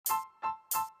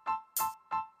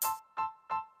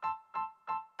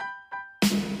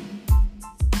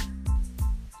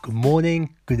morning,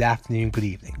 good afternoon, good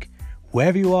evening.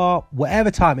 Wherever you are,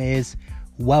 whatever time it is,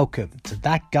 welcome to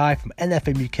That Guy from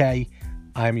NFM UK.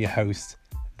 I'm your host,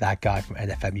 That Guy from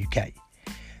NFM UK.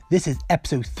 This is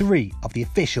episode 3 of the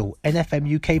official NFM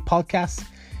UK podcast,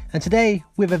 and today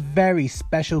we have a very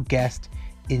special guest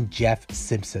in Jeff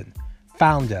Simpson,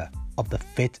 founder of the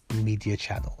Fit Media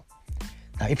channel.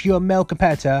 Now, if you're a male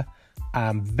competitor,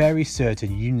 I'm very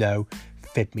certain you know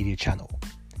Fit Media channel.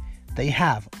 They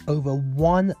have over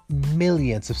 1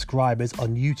 million subscribers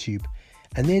on YouTube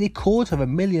and nearly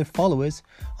 250,000 followers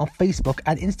on Facebook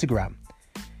and Instagram.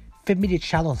 Fit Media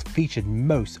channel has featured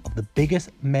most of the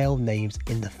biggest male names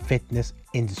in the fitness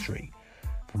industry,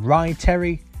 from Ryan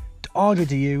Terry to Andre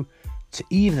Dieu to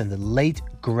even the late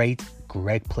great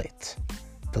Greg Plitt.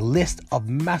 The list of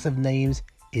massive names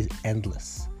is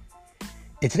endless.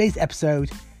 In today's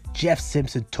episode, Jeff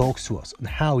Simpson talks to us on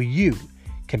how you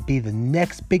can be the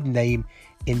next big name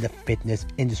in the fitness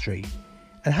industry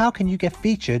and how can you get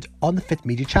featured on the Fit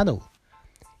Media channel.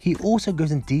 He also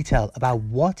goes in detail about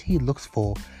what he looks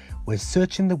for when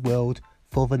searching the world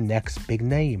for the next big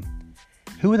name.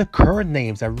 Who are the current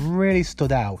names that really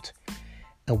stood out,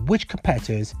 and which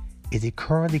competitors is he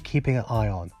currently keeping an eye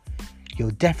on?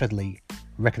 You'll definitely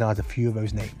recognize a few of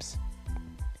those names.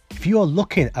 If you are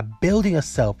looking at building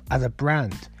yourself as a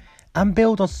brand and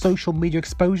build on social media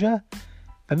exposure,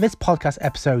 then this podcast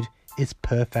episode is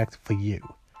perfect for you.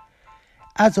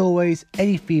 As always,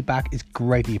 any feedback is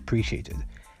greatly appreciated,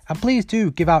 and please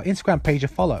do give our Instagram page a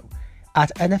follow at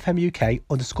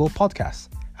NFMUK_podcast,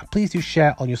 and please do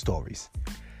share on your stories.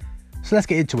 So let's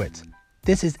get into it.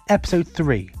 This is episode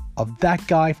 3 of That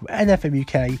Guy from NFM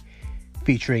UK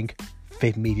featuring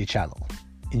Fit Media channel.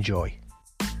 Enjoy.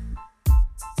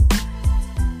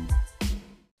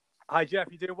 Hi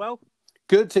Jeff, you doing well?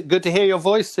 Good to hear your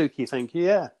voice, Suki. Thank you.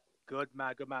 Yeah. Good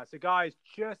man. So guys,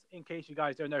 just in case you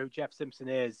guys don't know who Jeff Simpson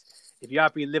is, if you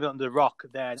have been living under the rock,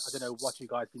 then I don't know what you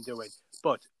guys been doing.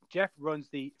 But Jeff runs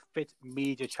the Fit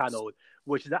Media channel,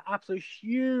 which is an absolute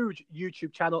huge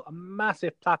YouTube channel, a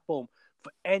massive platform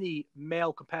for any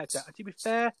male competitor. And to be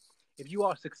fair, if you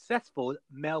are a successful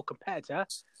male competitor,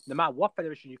 no matter what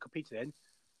federation you competed in,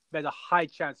 there's a high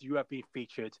chance you have been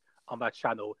featured on that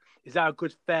channel. Is that a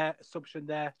good, fair assumption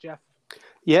there, Jeff?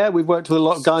 Yeah, we've worked with a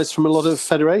lot of guys from a lot of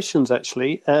federations,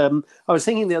 actually. I was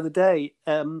thinking the other day,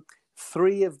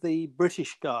 3 of the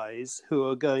British guys who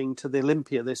are going to the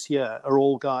Olympia this year are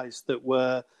all guys that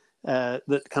were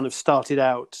that kind of started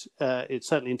out, it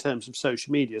certainly in terms of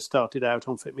social media, started out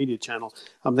on Fit Media channel.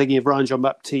 I'm thinking of Ryan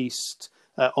Jean-Baptiste,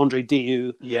 Andre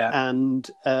Dieu,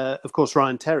 and of course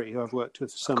Ryan Terry, who I've worked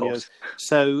with for some years.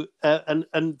 So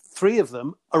and 3 of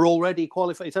them are already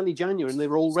qualified. It's only January, and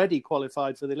they're already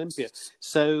qualified for the Olympia.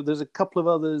 So there's a couple of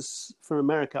others from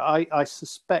America. I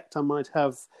suspect I might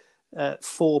have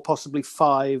 4, possibly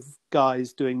 5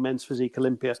 guys doing Men's Physique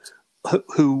Olympia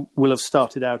who will have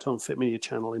started out on Fit Media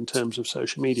channel in terms of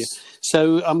social media.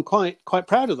 So I'm quite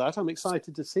proud of that. I'm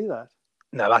excited to see that.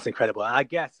 No, that's incredible. And I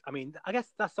guess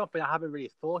that's something I haven't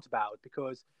really thought about,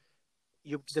 because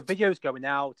the video's going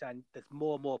out and there's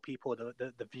more and more people,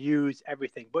 the views,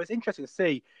 everything. But it's interesting to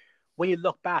see when you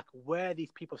look back where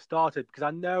these people started, because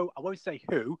I know, I won't say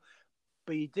who,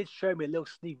 but you did show me a little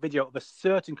sneak video of a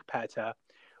certain competitor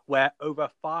where over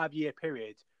a 5-year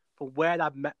period, from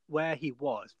where he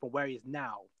was, from where he is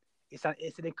now, it's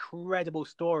an incredible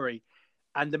story.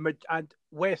 And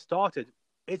where it started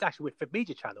is actually with Fit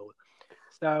Media channel.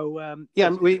 So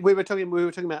we were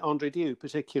talking about Andre Dieu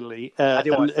particularly. I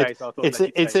didn't want to say, so I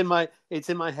thought it's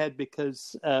in my head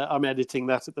because I'm editing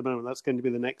that at the moment. That's going to be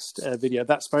the next video.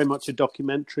 That's very much a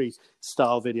documentary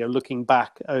style video looking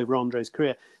back over Andre's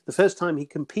career. The first time he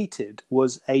competed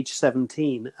was age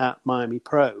 17 at Miami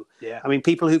Pro. Yeah. I mean,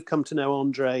 people who've come to know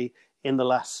Andre in the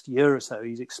last year or so,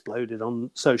 he's exploded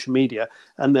on social media,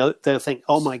 and they'll think,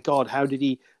 oh my God, how did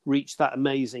he reach that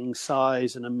amazing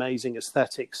size and amazing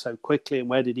aesthetics so quickly, and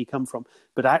where did he come from?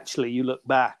 But actually, you look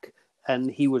back,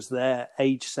 and he was there,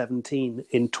 age 17,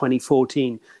 in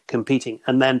 2014, competing.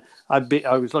 And then I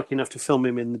was lucky enough to film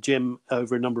him in the gym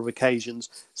over a number of occasions,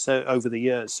 so over the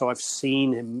years. So I've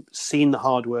seen the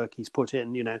hard work he's put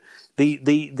in. You know,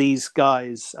 these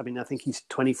guys. I mean, I think he's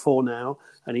 24 now,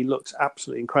 and he looks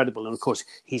absolutely incredible. And of course,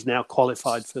 he's now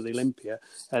qualified for the Olympia.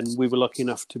 And we were lucky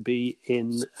enough to be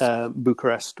in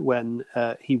Bucharest when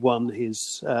he won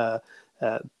his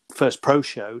first pro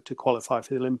show to qualify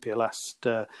for the Olympia last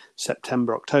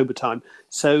September, October time.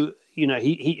 So, you know,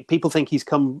 he people think he's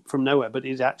come from nowhere, but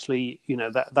he's actually, you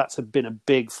know, that's been a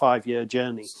big 5-year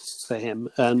journey for him.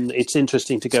 And it's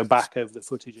interesting to go back over the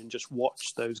footage and just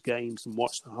watch those games and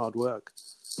watch the hard work.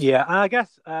 Yeah, and I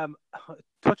guess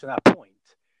touch on that point.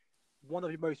 one of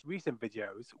your most recent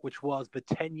videos, which was the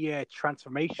 10-year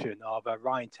transformation of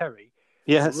Ryan Terry.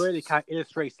 Yes. It really kind of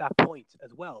illustrates that point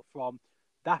as well from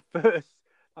that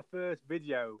first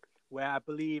video where I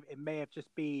believe it may have just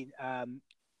been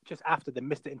just after the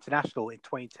Mr. International in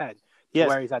 2010 to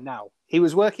where he's at now. He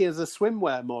was working as a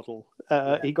swimwear model.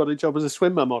 He got a job as a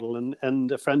swimwear model,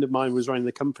 and a friend of mine was running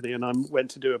the company, and I went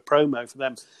to do a promo for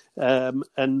them.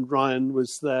 And Ryan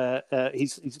was there.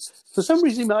 He's for some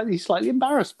reason he's slightly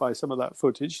embarrassed by some of that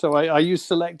footage, so I used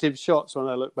selective shots when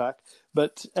I look back.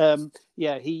 But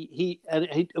he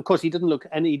of course he didn't look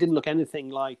anything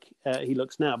like he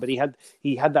looks now, but he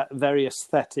had that very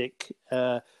aesthetic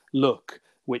look,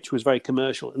 which was very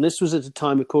commercial. And this was at a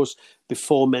time, of course,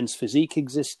 before Men's Physique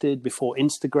existed, before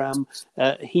Instagram.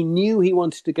 He knew he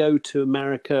wanted to go to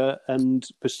America and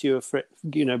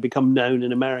become known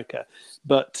in America.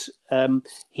 But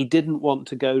he didn't want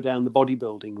to go down the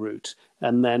bodybuilding route.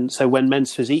 And then, so when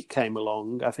Men's Physique came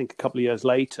along, I think a couple of years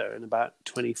later, in about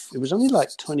it was only like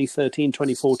 2013,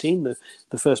 2014,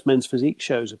 the first Men's Physique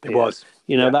shows appeared. It was.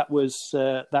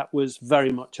 That was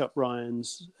very much up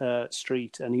Ryan's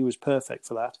street, and he was perfect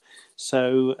for that.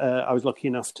 So I was lucky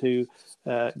enough to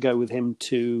go with him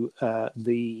to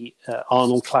the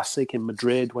Arnold Classic in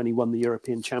Madrid when he won the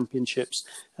European Championships.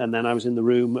 And then I was in the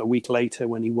room a week later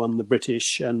when he won the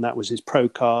British, and that was his pro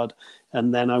card.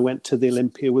 And then I went to the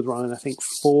Olympia with Ryan, I think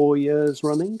 4 years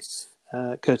running,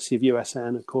 courtesy of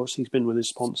USN, of course. He's been with his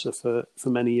sponsor for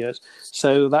many years.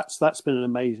 So that's been an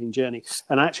amazing journey.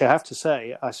 And actually, I have to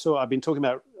say, I've been talking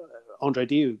about Andre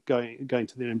Dieu going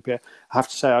to the Olympia. I have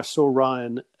to say, I saw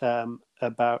Ryan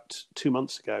about 2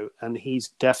 months ago, and he's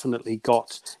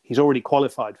already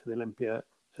qualified for the Olympia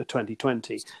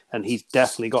 2020, and he's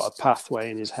definitely got a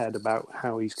pathway in his head about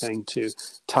how he's going to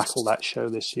tackle that show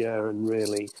this year. And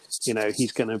really,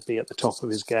 he's going to be at the top of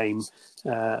his game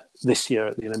this year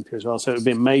at the Olympia as well. So it would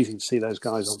be amazing to see those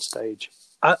guys on stage.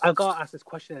 I've got to ask this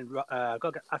question,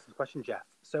 Jeff.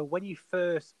 So when you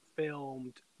first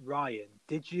filmed Ryan,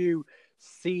 did you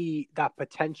see that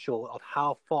potential of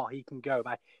how far he can go?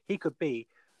 Like, he could be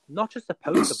not just a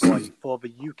poster boy for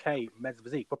the UK Men's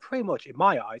Physique, but pretty much, in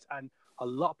my eyes and a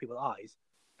lot of people's eyes,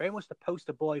 very much the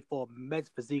poster boy for Men's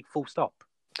Physique, full stop.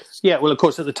 Yeah, well, of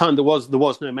course, at the time there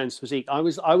was no Men's Physique. I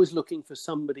was looking for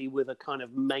somebody with a kind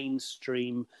of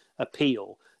mainstream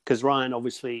appeal, because Ryan,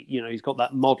 obviously, he's got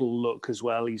that model look as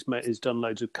well. He's done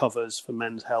loads of covers for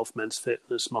Men's Health, Men's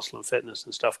Fitness, Muscle and Fitness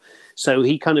and stuff. So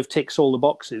he kind of ticks all the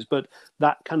boxes. But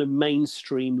that kind of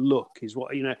mainstream look is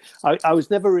what, I was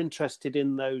never interested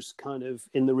in those kind of,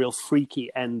 in the real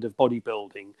freaky end of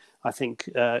bodybuilding. I think,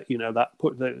 that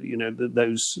put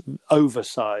those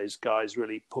oversized guys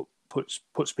really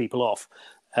puts people off.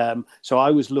 So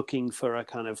I was looking for a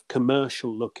kind of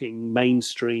commercial-looking,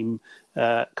 mainstream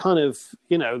kind of,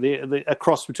 a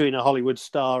cross between a Hollywood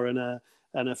star and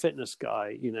a fitness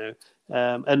guy,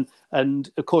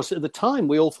 and of course at the time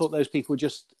we all thought those people were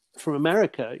just from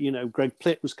America. Greg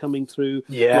Plitt was coming through.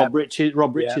 Yeah.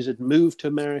 Rob Riches had moved to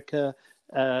America.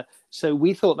 So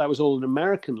we thought that was all an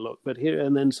American look, but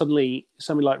then suddenly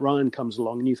somebody like Ryan comes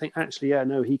along and you think, actually,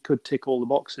 he could tick all the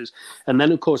boxes. And then,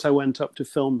 of course, I went up to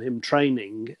film him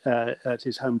training at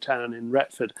his hometown in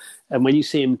Retford. And when you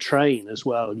see him train as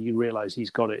well, you realize he's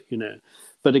got it,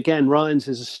 But again, Ryan's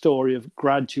is a story of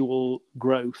gradual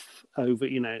growth over,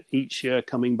 each year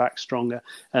coming back stronger.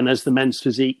 And as the Men's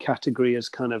Physique category has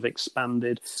kind of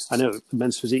expanded, I know the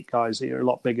Men's Physique guys are a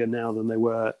lot bigger now than they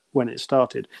were when it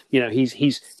started.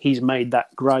 He's made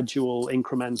that gradual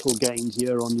incremental gains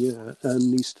year on year,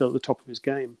 and he's still at the top of his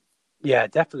game. Yeah,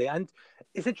 definitely. And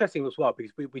it's interesting as well,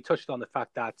 because we touched on the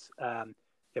fact that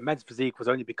Men's Physique was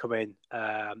only becoming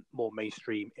more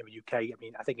mainstream in the UK. I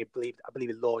mean, I believe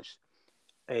it launched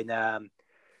in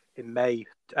May,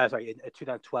 in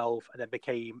 2012, and then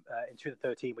became in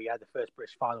 2013 we had the first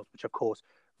British finals, which of course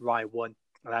Ryan won.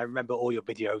 And I remember all your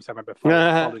videos. I remember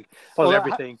following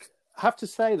everything. I have to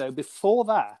say though, before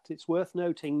that, it's worth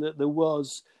noting that there were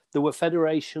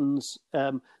federations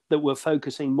that were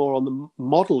focusing more on the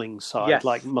modelling side,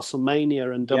 like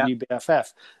Musclemania and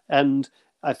WBFF, and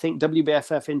I think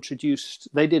WBFF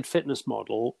they did fitness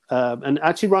model, and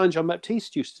actually Ryan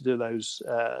Jean-Baptiste used to do those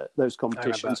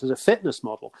competitions as a fitness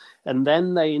model, and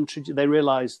then they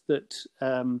realised that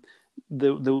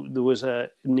there was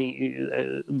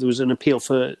an appeal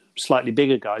for slightly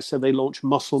bigger guys, so they launched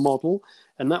Muscle Model,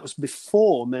 and that was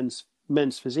before Men's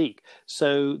Physique.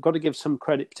 So got to give some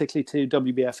credit, particularly to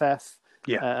WBFF.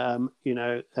 Yeah.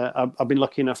 I've been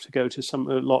lucky enough to go to a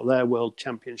lot of their world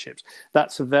championships.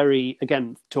 That's a very,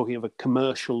 again, talking of a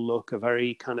commercial look,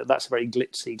 that's a very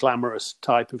glitzy, glamorous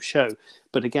type of show.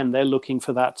 But again, they're looking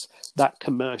for that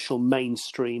commercial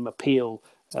mainstream appeal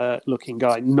looking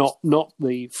guy, not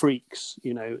the freaks,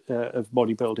 of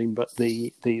bodybuilding, but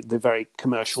the very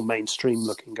commercial mainstream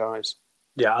looking guys.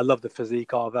 Yeah, I love the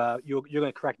physique of you're going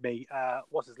to correct me.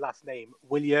 What's his last name?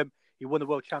 William. He won the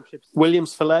world championships.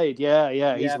 Williams Falaid, yeah,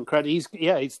 he's incredible. He's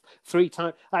 3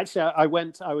 times. Actually, I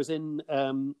was in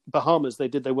Bahamas. They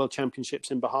did their world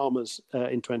championships in Bahamas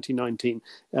in 2019,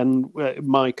 and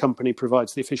my company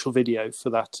provides the official video for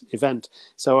that event.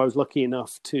 So I was lucky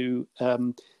enough to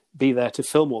be there to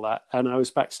film all that, and I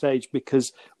was backstage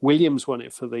because Williams won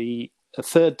it for a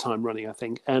 3rd time running, I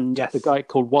think, and Yes. the guy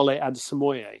called Wale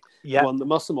Adesamoye won the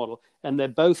muscle model, and they're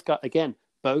both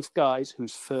both guys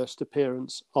whose first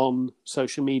appearance on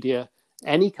social media,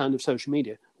 any kind of social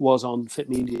media, was on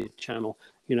Fit Media channel.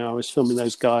 I was filming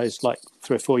those guys like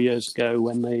 3 or 4 years ago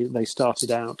when they started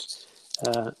out.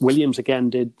 Williams again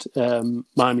did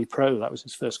Miami Pro. That was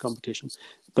his first competition.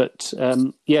 But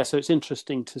so it's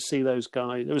interesting to see those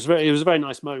guys. It was a very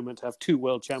nice moment to have 2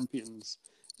 world champions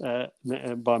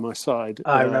by my side.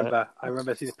 I remember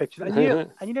seeing the pictures.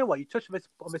 And you know what? You touched on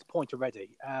this point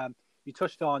already. You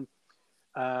touched on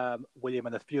William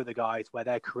and a few of the guys where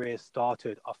their careers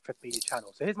started off Fit Media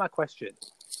Channel. So here's my question.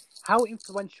 How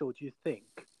influential do you think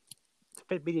the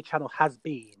Fit Media Channel has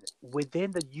been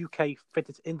within the UK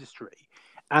fitness industry?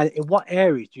 And in what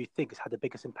areas do you think it's had the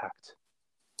biggest impact?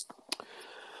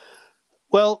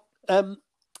 Well, I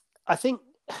think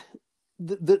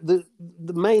the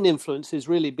main influence is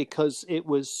really because it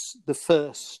was the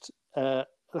first, how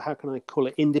can I call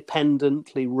it,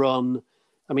 independently run.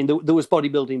 I mean, there was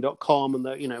bodybuilding.com, and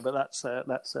but that's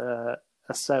a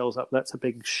sales up. That's a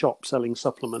big shop selling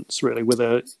supplements, really, with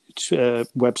a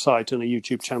website and a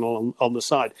YouTube channel on the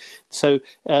side. So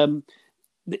mine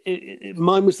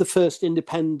was the first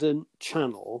independent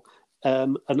channel.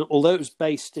 And although it was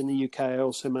based in the UK, I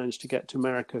also managed to get to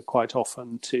America quite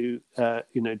often to,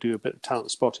 do a bit of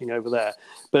talent spotting over there.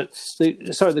 But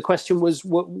the question was,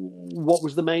 what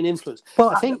was the main influence?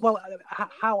 Well,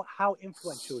 how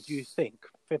influential do you think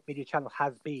Fit Media Channel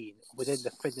has been within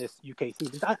the fitness UK scene?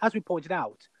 Because as we pointed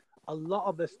out, a lot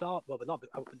of the stars, well, not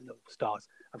stars.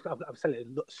 I'm saying it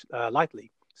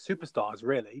lightly, superstars,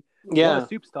 really. Yeah, a lot of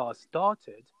superstars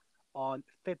started on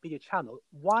Fit Media Channel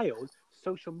while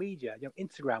social media,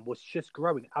 Instagram was just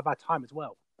growing at that time as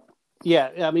well. Yeah,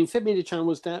 I mean, Fit Media Channel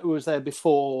was there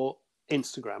before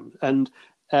Instagram, and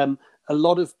a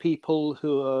lot of people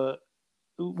who are,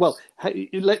 well,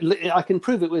 I can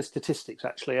prove it with statistics.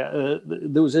 Actually,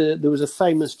 there was a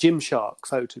famous Gymshark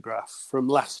photograph from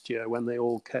last year when there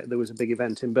was a big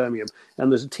event in Birmingham,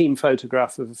 and there's a team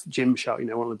photograph of Gymshark,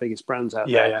 one of the biggest brands out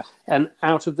there. Yeah. And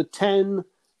out of the 10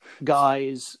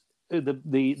 guys,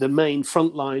 the main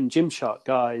frontline Gymshark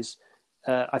guys,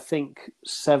 I think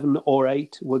 7 or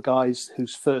 8 were guys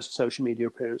whose first social media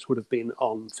appearance would have been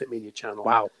on Fit Media Channel.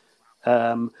 Wow.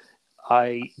 The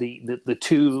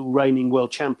 2 reigning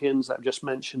world champions that I've just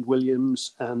mentioned,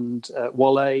 Williams and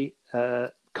Wale,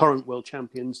 current world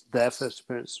champions, their first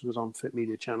appearance was on Fit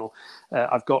Media Channel.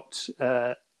 I've got,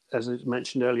 as I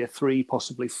mentioned earlier, 3,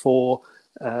 possibly 4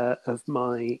 of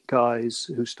my guys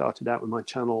who started out with my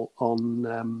channel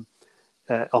on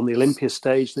the Olympia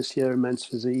stage this year in men's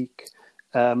physique.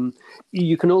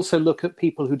 You can also look at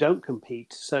people who don't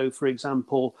compete. So, for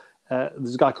example,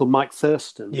 there's a guy called Mike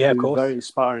Thurston, of course, a very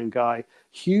inspiring guy,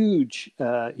 huge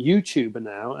YouTuber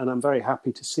now, and I'm very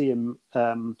happy to see him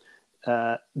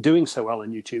doing so well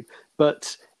on YouTube.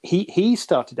 But he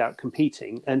started out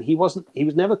competing, and he was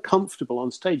never comfortable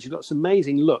on stage. He's got this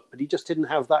amazing look, but he just didn't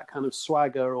have that kind of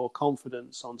swagger or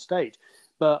confidence on stage.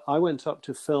 But I went up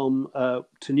to film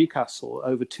to Newcastle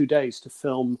over 2 days to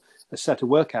film a set of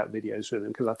workout videos with him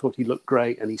because I thought he looked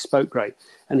great and he spoke great.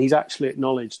 And he's actually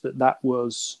acknowledged that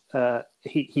was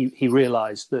he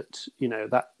realised that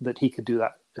that he could do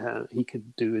that. He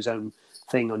could do his own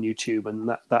thing on YouTube, and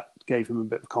that gave him a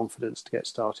bit of confidence to get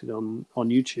started on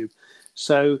YouTube.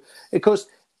 So, of course,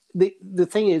 the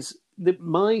thing is that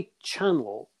my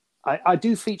channel, I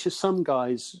do feature some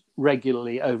guys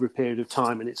regularly over a period of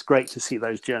time, and it's great to see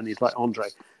those journeys like Andre.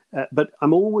 But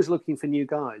I'm always looking for new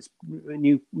guys,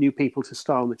 new people to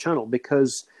star on the channel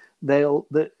because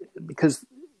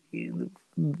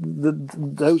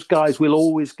those guys will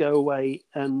always go away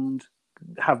and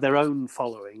have their own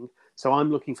following. So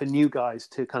I'm looking for new guys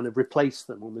to kind of replace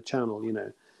them on the channel,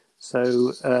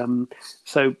 So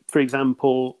for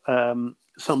example,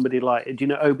 somebody like, do you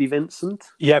know Obi Vincent?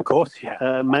 Yeah, of course. Yeah.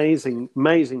 Amazing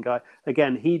guy.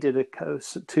 Again, he did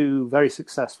two very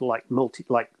successful, like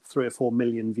 3 or 4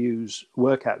 million views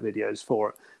workout videos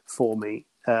for me.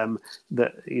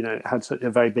 That had such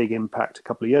a very big impact a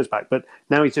couple of years back. But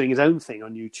now he's doing his own thing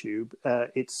on YouTube.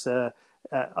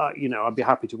 I'd be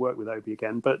happy to work with Obi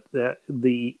again. But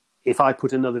if I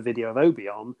put another video of Obi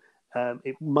on,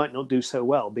 it might not do so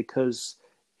well, because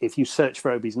if you search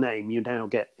for Obi's name, you now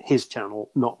get his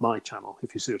channel, not my channel,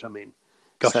 if you see what I mean.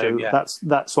 Gotcha, so yeah.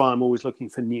 that's why I'm always looking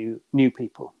for new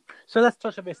people. So let's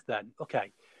touch on this then.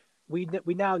 Okay, we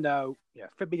now know,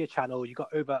 Fit Media channel, you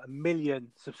got over 1 million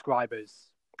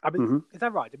subscribers. I mean, Is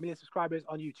that right? 1 million subscribers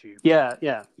on YouTube? Yeah.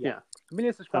 1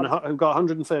 million subscribers. And I've got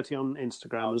 130 on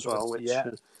Instagram as well, which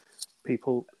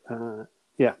people, I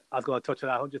was going to touch on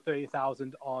that,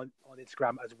 130,000 on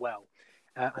Instagram as well.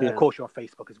 And of course, you're on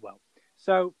Facebook as well.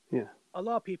 So a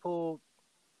lot of people,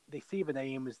 they see the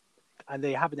names and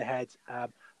they have in their head,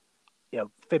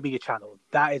 Fit Media channel.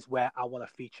 That is where I want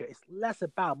to feature. It's less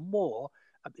about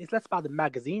the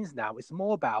magazines now. It's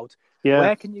more about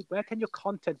where can your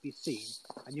content be seen,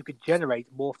 and you could generate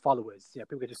more followers.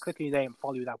 People can just click on your name and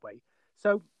follow you that way.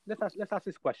 So let's ask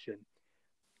this question: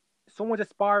 someone's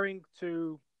aspiring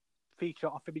to feature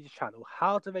on Fit Media channel.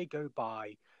 How do they go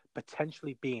by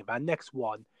potentially being that next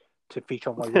one to feature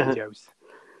on one of your videos?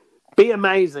 Be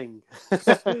amazing,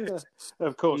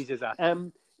 of course.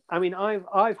 I mean,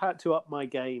 I've had to up my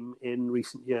game in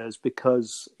recent years,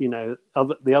 because the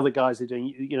other guys are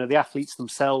doing, the athletes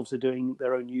themselves are doing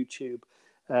their own YouTube,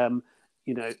 and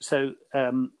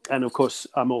of course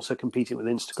I'm also competing with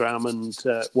Instagram and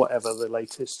whatever the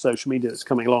latest social media that's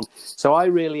coming along. So I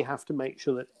really have to make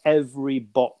sure that every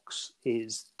box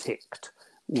is ticked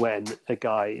when a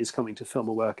guy is coming to film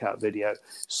a workout video.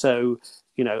 So,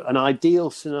 an ideal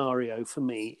scenario for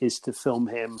me is to film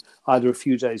him either a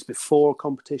few days before a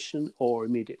competition or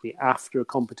immediately after a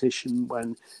competition.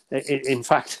 When, in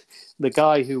fact, the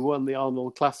guy who won the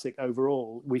Arnold Classic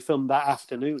overall, we filmed that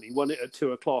afternoon. He won it at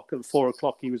 2:00, and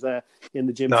 4:00 he was there in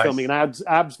the gym filming an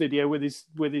abs video with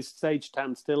his stage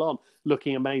tan still on,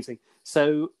 looking amazing.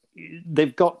 So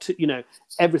they've got to,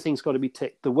 everything's got to be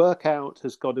ticked. The workout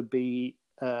has got to be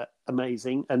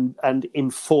amazing and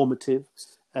informative.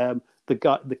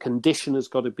 The condition has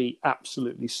got to be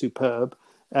absolutely superb.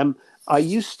 I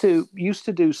used to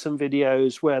do some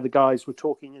videos where the guys were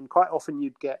talking, and quite often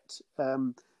you'd get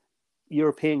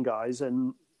European guys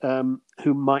and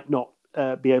who might not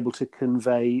be able to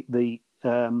convey the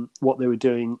what they were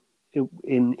doing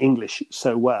in English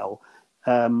so well.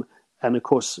 And of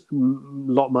course, a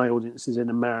lot of my audience is in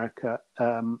America.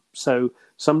 So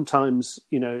sometimes,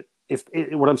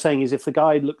 what I'm saying is, if the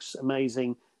guy looks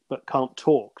amazing but can't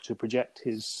talk to project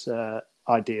his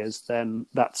ideas, then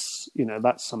that's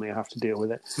something I have to deal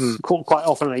with it. Quite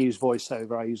often I use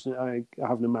voiceover. I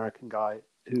have an American guy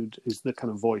who is the kind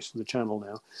of voice of the channel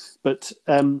now. But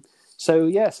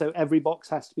so every box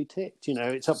has to be ticked.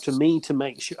 It's up to me to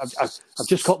make sure. I've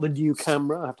just got the new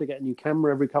camera. I have to get a new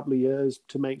camera every couple of years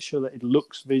to make sure that it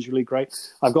looks visually great.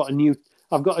 I've got a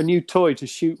new toy to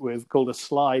shoot with called a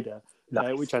slider.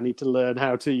 Nice. Which I need to learn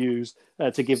how to use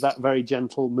to give that very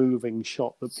gentle moving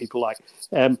shot that people like,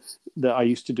 that I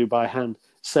used to do by hand.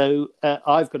 So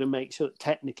I've got to make sure that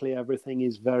technically everything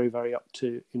is very, very up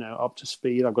to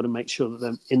speed. I've got to make sure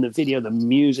that in the video the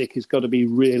music has got to be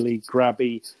really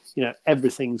grabby.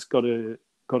 Everything's got to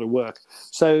work.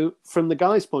 So from the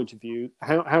guy's point of view,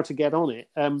 how to get on it?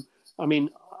 I mean,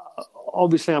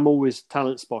 obviously I'm always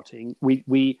talent spotting.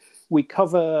 We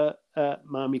cover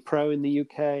Miami Pro in the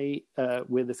UK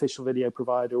with official video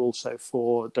provider, also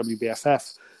for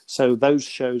WBFF. So those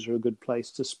shows are a good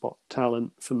place to spot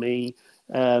talent for me.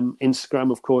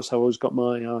 Instagram, of course, I've always got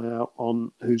my eye out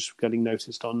on who's getting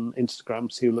noticed on Instagram,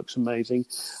 see who looks amazing.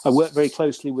 I work very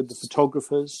closely with the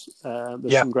photographers.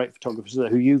 There's some great photographers there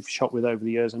who you've shot with over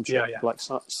the years, I'm sure, like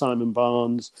Simon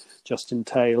Barnes, Justin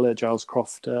Taylor, Giles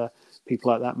Crofter,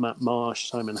 people like that, Matt Marsh,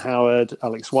 Simon Howard,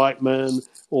 Alex Whiteman,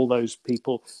 all those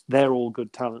people. They're all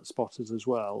good talent spotters as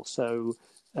well. So,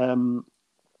 so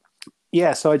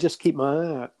I just keep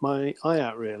my eye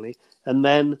out really. And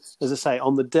then, as I say,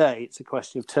 on the day, it's a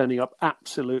question of turning up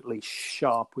absolutely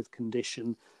sharp with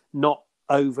condition, not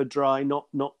over dry, not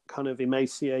kind of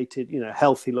emaciated,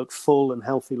 healthy look, full and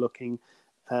healthy looking.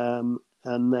 And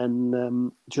then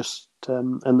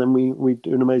we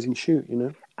do an amazing shoot,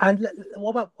 And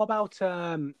what about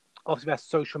obviously their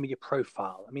social media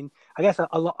profile? I mean, I guess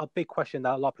a big question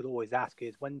that a lot of people always ask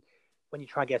is when you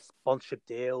try and get sponsorship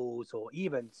deals, or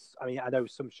even, I mean, I know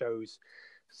some shows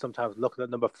sometimes look at the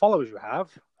number of followers you have,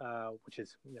 which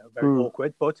is very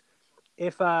awkward. But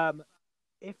if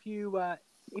if you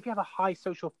have a high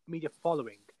social media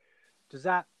following, does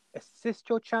that assist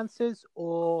your chances,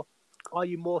 or are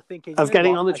you more thinking of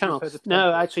getting on the as channel?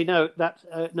 No, actually, no.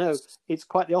 No. It's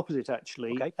quite the opposite.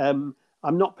 Actually, Okay.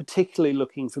 I'm not particularly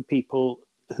looking for people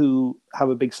who have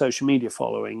a big social media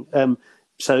following.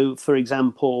 So, for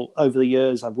example, over the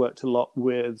years, I've worked a lot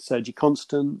with Sergi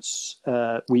Constance.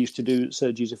 We used to do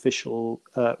Sergi's official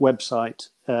website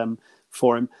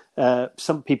for him.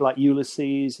 Some people like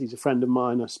Ulysses, he's a friend of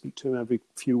mine. I speak to him every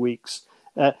few weeks.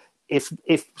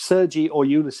 If Sergi or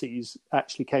Ulysses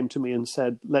actually came to me and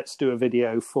said, let's do a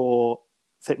video for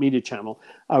Fit Media Channel,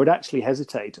 I would actually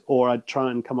hesitate, or I'd try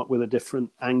and come up with a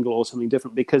different angle or something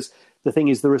different, because the thing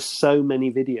is, there are so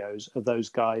many videos of those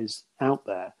guys out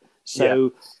there.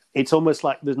 So it's almost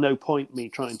like there's no point me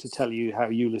trying to tell you how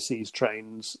Ulysses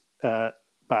trains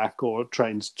back or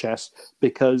trains chest,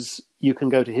 because you can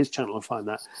go to his channel and find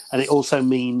that. And it also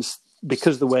means,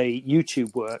 because the way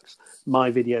YouTube works,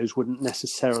 my videos wouldn't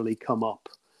necessarily come up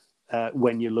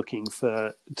when you're looking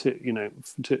to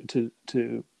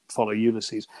follow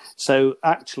Ulysses. So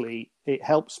actually, it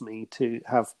helps me to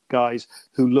have guys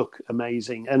who look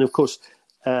amazing, and of course,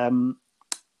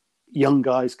 young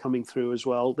guys coming through as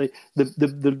well.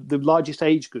 The largest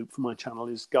age group for my channel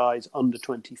is guys under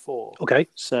 24. Okay.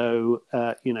 So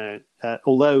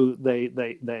although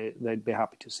they'd be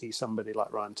happy to see somebody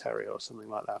like Ryan Terry or something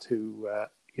like that, who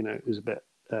is a bit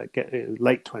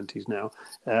late 20s now.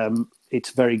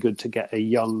 It's very good to get a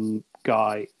young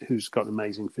guy who's got an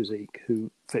amazing physique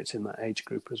who fits in that age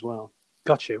group as well.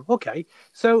 Got you. Okay.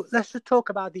 So let's just talk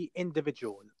about the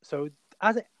individual. So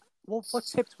what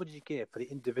tips would you give for the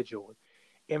individual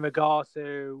in regards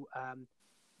to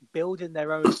building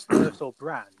their own personal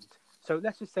brand? So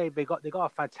let's just say they got a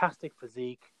fantastic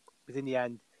physique, but in the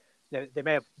end, they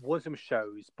may have won some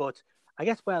shows. But I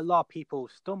guess where a lot of people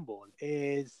stumble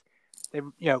is,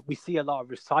 we see a lot of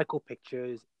recycled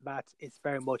pictures that it's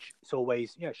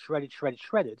always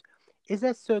shredded. Is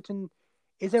there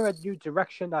a new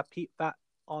direction that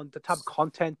on the type of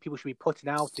content people should be putting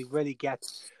out to really get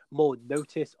more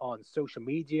notice on social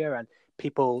media and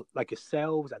people like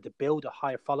yourselves, and to build a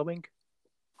higher following?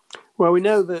 Well, we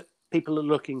know that people are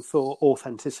looking for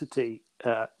authenticity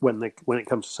when it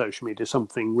comes to social media,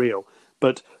 something real.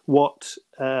 But what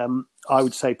I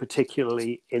would say,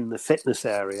 particularly in the fitness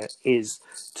area, is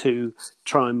to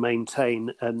try and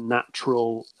maintain a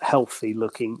natural,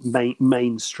 healthy-looking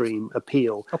mainstream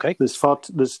appeal. Okay.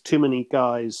 There's too many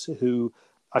guys who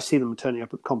I see them turning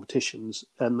up at competitions,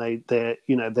 and they're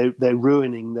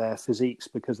ruining their physiques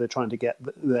because they're trying to get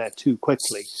there too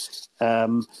quickly,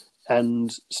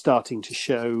 and starting to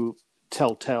show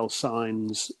telltale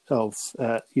signs of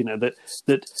that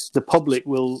the public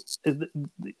will,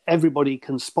 everybody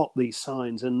can spot these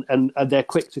signs, and they're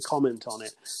quick to comment on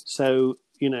it. So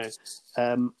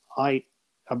I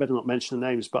better not mention the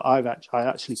names, but I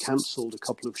actually cancelled a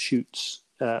couple of shoots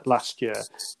last year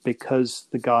because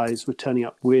the guys were turning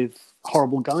up with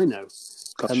horrible gyno.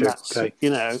 Gotcha. And that's,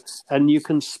 okay. And you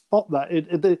can spot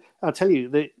that. I'll tell you,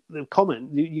 the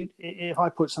comment, if I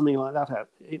put something like that out,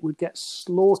 it would get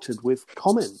slaughtered with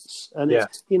comments. And,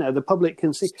 the public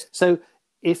can see. So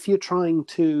if you're trying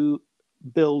to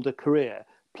build a career,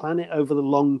 plan it over the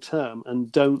long term,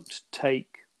 and don't try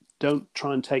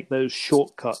and take those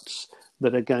shortcuts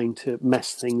that are going to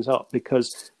mess things up,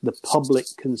 because the public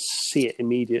can see it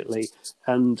immediately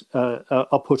and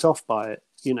are put off by it.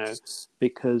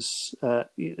 Because as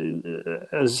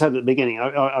I said at the beginning,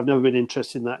 I've never been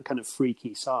interested in that kind of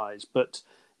freaky size. But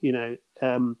even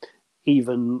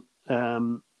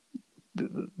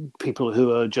people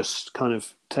who are just kind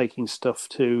of taking stuff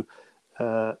to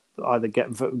either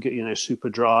get super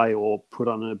dry or put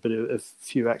on a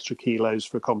few extra kilos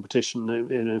for a competition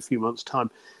in a few months'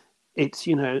 time. It's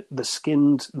the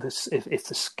skin. If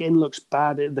the skin looks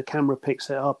bad, the camera picks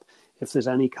it up. If there's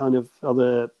any kind of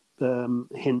other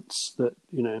hints that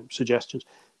suggestions,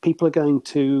 people are going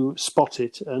to spot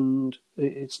it, and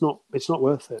it's not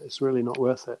worth it. It's really not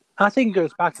worth it. I think it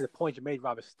goes back to the point you made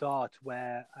right at the start,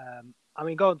 where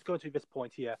going to this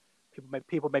point here,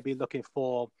 people may be looking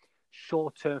for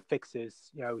short-term fixes,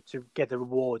 to get the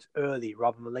rewards early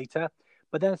rather than later.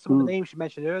 But then some of the names you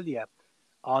mentioned earlier,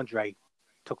 Andre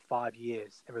took 5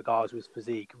 years in regards to his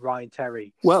physique. Ryan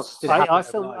Terry. Well, I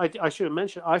should have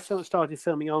mentioned, I started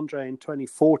filming Andre in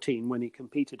 2014 when he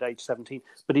competed age 17,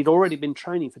 but he'd already been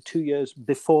training for 2 years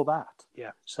before that.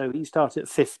 Yeah. So he started at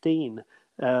 15.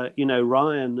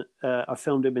 Ryan, I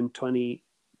filmed him in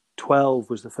 2012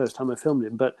 was the first time I filmed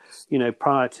him. But,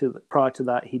 prior to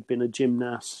that, he'd been a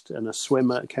gymnast and a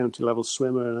swimmer, a county level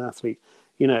swimmer and an athlete.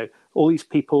 All these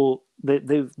people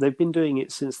they've been doing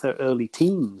it since their early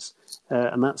teens,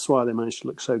 and that's why they managed to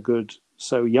look so good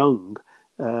so young.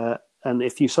 And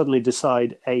if you suddenly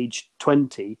decide age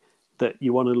 20 that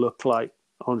you want to look like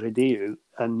Andre Dieu,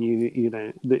 and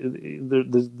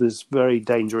there's very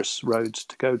dangerous roads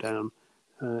to go down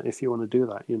if you want to do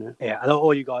that. Yeah, and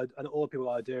all people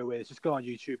gotta do is just go on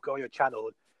YouTube, go on your channel,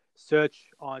 search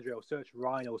Andre or search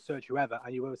Ryan or search whoever,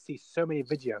 and you will see so many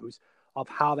videos of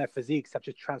how their physiques have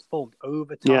just transformed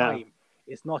over time. Yeah.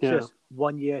 It's not just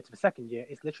 1 year to the second year.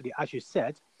 It's literally, as you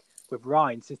said, with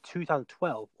Ryan since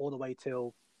 2012 all the way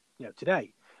till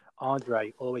today.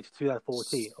 Andre all the way to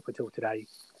 2014 up until today.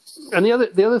 And the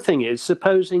other thing is,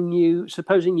 supposing you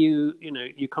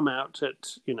come out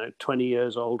at 20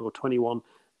 years old or 21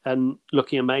 and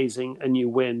looking amazing, and you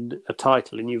win a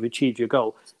title and you've achieved your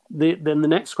goal. Then the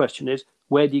next question is,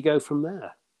 where do you go from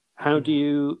there? How do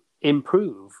you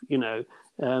improve?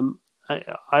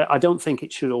 I don't think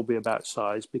it should all be about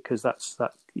size, because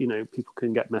people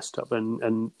can get messed up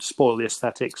and spoil the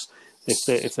aesthetics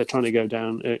if they're trying to go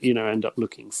down, end up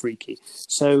looking freaky.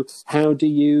 So how do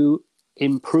you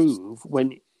improve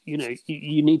when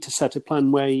you need to set a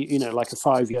plan where like a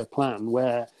 5-year plan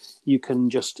where you can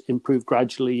just improve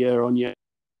gradually year on year?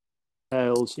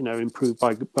 Sales, improve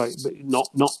by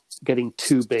not getting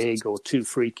too big or too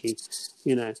freaky,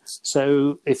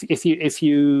 So if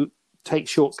you take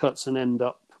shortcuts and end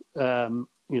up,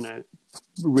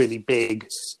 really big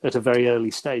at a very early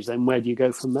stage, then where do you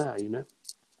go from there?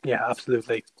 Yeah,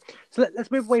 absolutely. So let's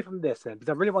move away from this then, because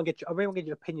I really want to get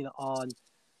your opinion on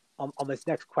this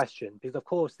next question, because of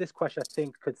course this question I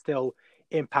think could still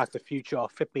impact the future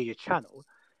of Fit Media channel,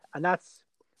 and that's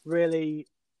really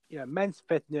men's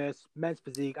fitness, men's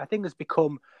physique. I think it's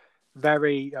become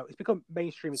very it's become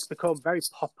mainstream. It's become very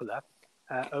popular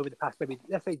over the past maybe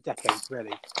let's say decades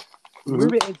really. Mm-hmm.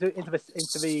 Moving into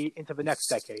the next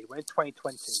decade, we're in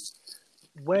 2020.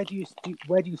 Where do you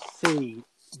see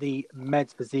the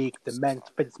men's physique, the men's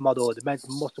fitness model, the men's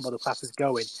muscle model classes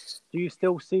going? Do you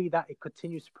still see that it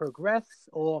continues to progress,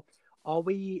 or are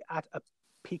we at a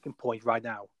peaking point right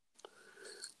now?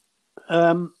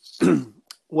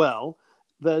 Well,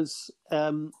 there's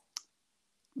a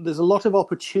lot of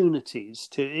opportunities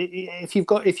to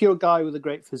if you're a guy with a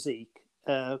great physique,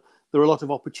 there are a lot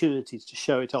of opportunities to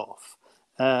show it off.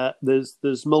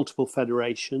 There's multiple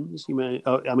federations.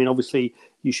 Obviously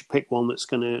you should pick one that's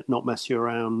going to not mess you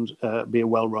around, be a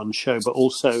well-run show, but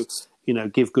also,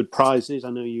 give good prizes.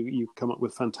 I know you come up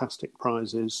with fantastic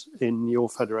prizes in your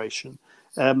federation.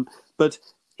 But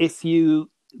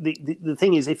the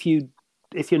thing is, if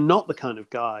you're not the kind of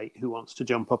guy who wants to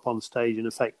jump up on stage in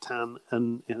a fake tan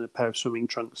and in a pair of swimming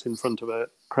trunks in front of a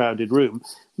crowded room,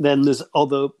 then there's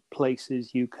other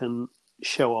places you can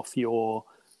show off your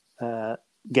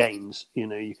gains.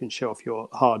 You can show off your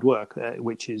hard work,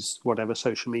 which is whatever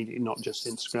social media, not just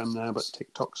Instagram now, but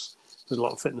TikTok's. There's a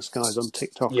lot of fitness guys on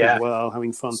TikTok as well,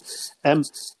 having fun.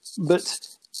 But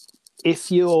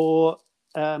if you're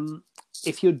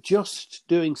just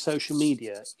doing social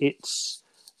media, it's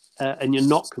and you're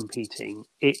not competing,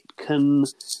 it can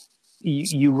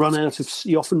you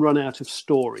often run out of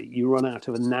story, you run out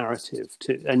of a narrative,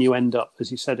 and you end up, as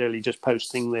you said earlier, just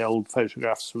posting the old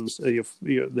photographs from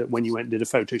when you did a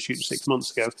photo shoot 6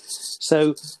 months ago.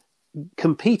 So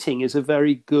competing is a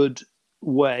very good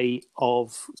way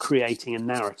of creating a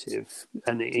narrative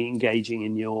and engaging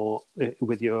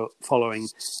with your following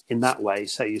in that way.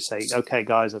 So you say, okay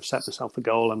guys, I've set myself a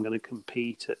goal, I'm going to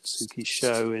compete at Suki's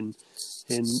show in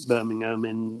Birmingham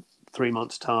in 3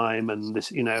 months' time, and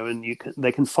this, and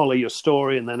they can follow your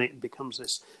story, and then it becomes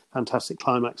this fantastic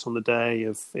climax on the day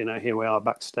of, here we are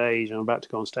backstage, and I'm about to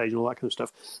go on stage, and all that kind of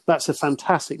stuff. That's a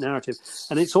fantastic narrative,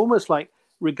 and it's almost like,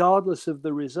 regardless of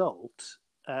the result,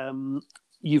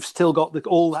 you've still got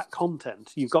all that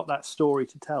content, you've got that story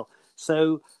to tell.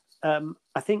 So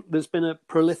I think there's been a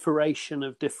proliferation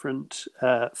of different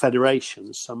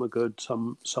federations. Some are good,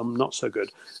 some not so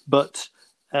good, but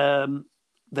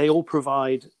they all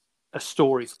provide a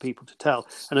story for people to tell.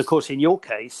 And of course, in your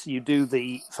case, you do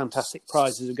the fantastic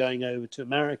prizes of going over to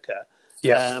America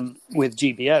with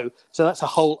GBO. So that's a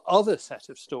whole other set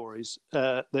of stories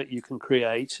that you can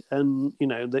create, and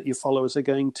that your followers are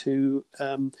going to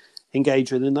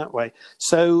engage with in that way.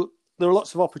 So there are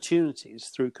lots of opportunities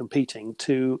through competing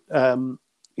to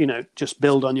just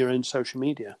build on your own social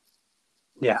media.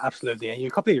 Yeah, absolutely. And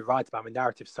you're completely right about the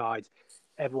narrative side.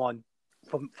 Everyone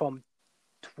from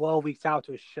 12 weeks out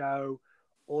to a show,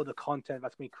 all the content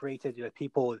that's been created,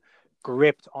 people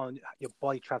gripped on your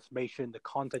body transformation, the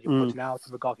content you're putting out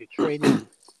in regard to your training,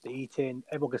 the eating.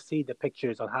 Everyone can see the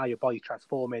pictures on how your body's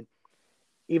transforming.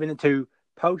 Even into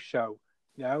post-show,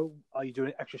 Are you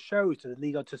doing extra shows to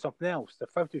lead on to something else? The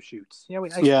photo shoots, Yeah,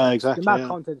 the exactly. amount Yeah. of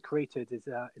content created is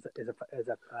a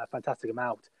fantastic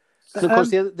amount. And of course,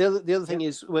 the other thing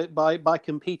is by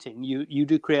competing, you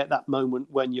do create that moment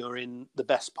when you're in the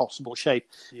best possible shape.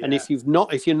 Yeah. And if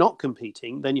you're not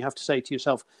competing, then you have to say to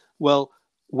yourself, well,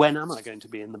 when am I going to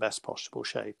be in the best possible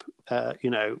shape?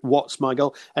 What's my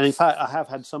goal? And in fact, I have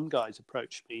had some guys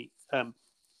approach me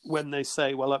when they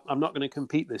say, well, I'm not going to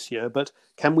compete this year, but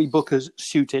can we book a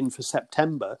shoot in for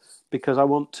September? Because I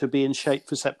want to be in shape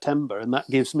for September, and that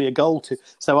gives me a goal to.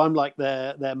 So I'm like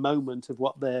their moment of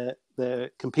what they're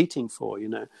competing for,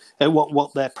 and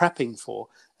what they're prepping for.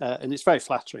 And it's very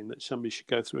flattering that somebody should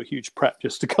go through a huge prep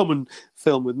just to come and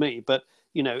film with me. But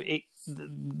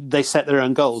they set their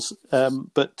own goals.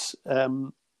 But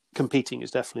competing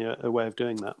is definitely a way of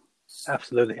doing that.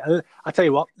 Absolutely. I'll tell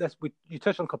you what, you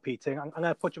touched on competing. I'm going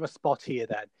to put you on a spot here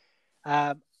then.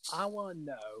 I want to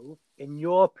know, in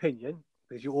your opinion,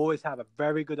 because you always have a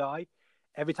very good eye,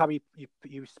 every time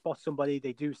you spot somebody,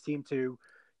 they do seem to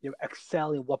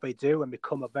excel in what they do and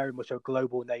become very much a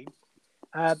global name.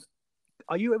 Are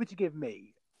you able to give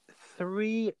me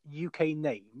 3 UK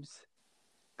names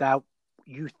that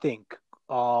you think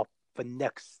are the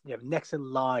next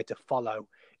in line to follow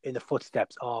in the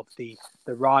footsteps of the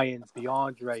Ryans, the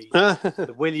Andres,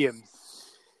 the Williams?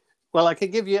 Well, I can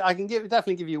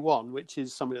definitely give you one, which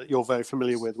is somebody that you're very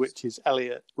familiar with, which is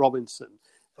Elliot Robinson.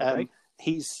 Okay.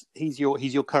 He's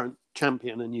your current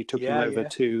champion, and you took him over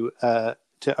Yeah.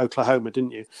 to Oklahoma,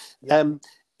 didn't you? Yeah.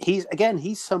 He's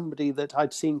somebody that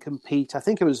I'd seen compete. I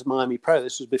think it was Miami Pro.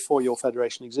 This was before your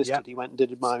federation existed. Yeah. He went and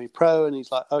did Miami Pro, and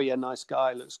he's like, oh yeah, nice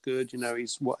guy, looks good.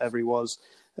 He's whatever he was,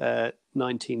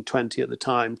 19, 20 at the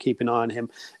time. Keep an eye on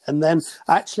him. And then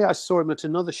actually, I saw him at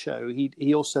another show.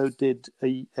 He also did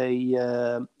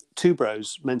a Two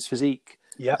Bros Men's Physique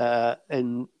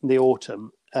in the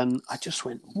autumn, and I just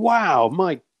went, wow,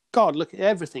 my God, look,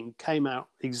 everything came out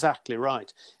exactly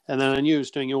right. And then I knew he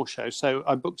was doing your show, so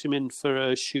I booked him in for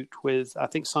a shoot with, I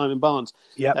think, Simon Barnes.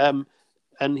 Yeah.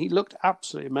 And he looked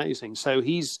absolutely amazing. So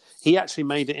he actually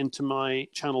made it into my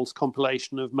channel's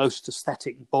compilation of most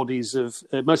aesthetic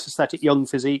young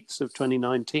physiques of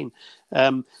 2019.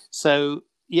 So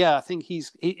yeah, I think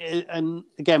and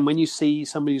again, when you see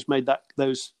somebody who's made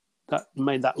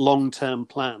that long-term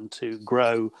plan to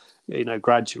grow,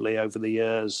 gradually over the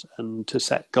years and to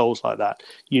set goals like that,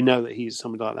 that he's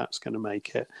somebody like that's going to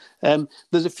make it.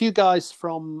 There's a few guys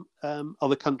from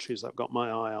other countries that I've got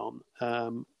my eye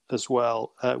on as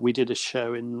well. We did a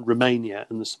show in Romania,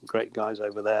 and there's some great guys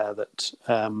over there that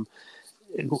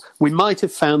we might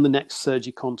have found the next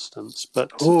Sergi Constance,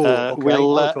 but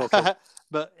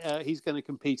but he's going to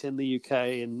compete in the UK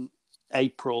in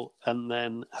April, and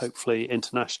then hopefully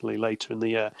internationally later in the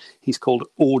year. He's called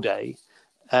Auday.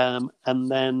 And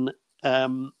then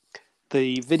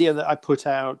the video that I put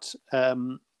out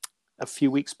a few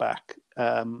weeks back,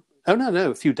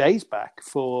 a few days back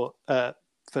for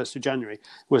 1st of January,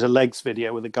 was a legs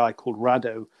video with a guy called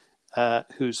Rado,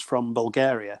 who's from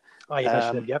Bulgaria. Oh, you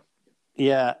mentioned him, yep.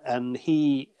 Yeah, and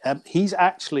he's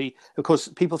actually, of course,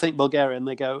 people think Bulgaria and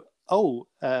they go, oh,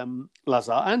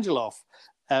 Lazar Angelov.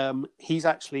 He's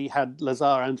actually had Lazar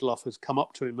Angelov has come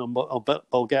up to him on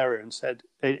Bulgaria and said,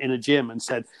 in a gym, and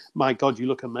said, my God, you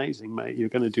look amazing, mate. You're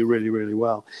going to do really, really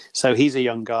well. So he's a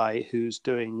young guy who's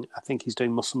doing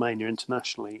Musclemania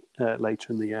internationally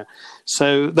later in the year.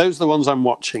 So those are the ones I'm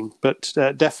watching, but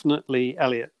definitely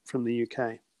Elliot from the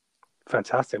UK.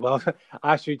 Fantastic. Well,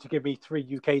 I asked you to give me 3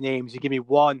 UK names. You give me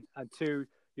 1 and 2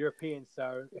 European.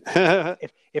 So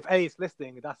if Elliot's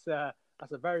listening, that's a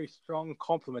very strong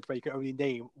compliment where you can only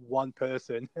name 1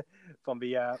 person from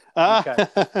the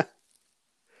UK.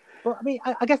 Well, I mean,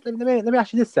 I guess let me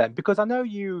ask you this then, because I know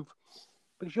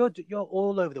because you're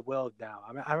all over the world now.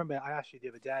 I mean, I remember I asked you the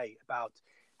other day about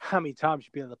how many times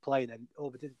you've been on the plane and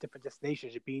all the different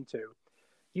destinations you've been to.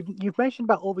 You've mentioned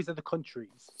about all these other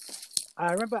countries.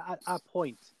 I remember at our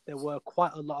point there were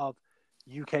quite a lot of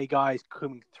UK guys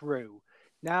coming through.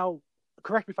 Now,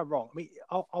 correct me if I'm wrong. I mean,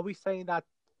 are we saying that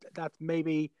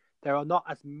maybe there are not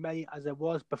as many as there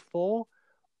was before,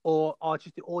 or are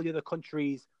just all the other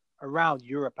countries around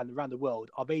Europe and around the world,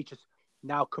 are they just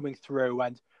now coming through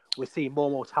and we're seeing more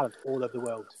and more talent all over the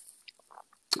world?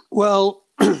 Well,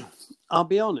 I'll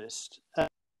be honest.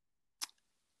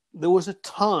 There was a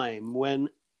time when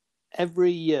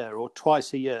every year or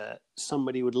twice a year,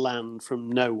 somebody would land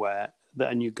from nowhere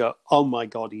and you go, oh my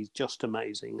God, he's just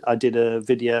amazing. I did a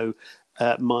video,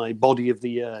 my body of the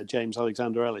year, James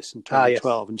Alexander Ellis in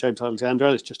 2012. Yes. And James Alexander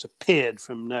Ellis just appeared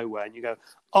from nowhere and you go,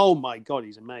 oh my God,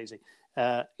 he's amazing.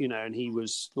 and he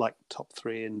was like top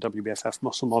 3 in WBFF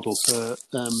muscle model for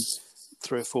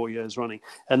 3 or 4 years running.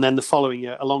 And then the following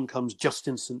year, along comes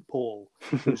Justin St. Paul,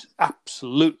 who's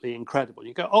absolutely incredible.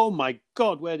 You go, oh my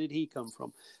God, where did he come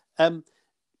from?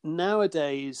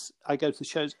 Nowadays, I go to the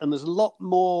shows and there's a lot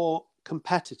more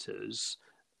competitors,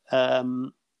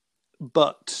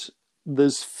 but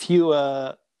there's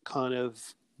fewer kind of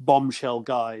bombshell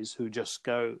guys who just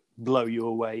go blow you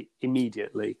away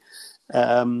immediately.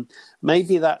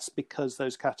 Maybe that's because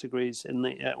those categories in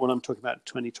the when I'm talking about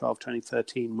 2012,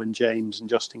 2013, when James and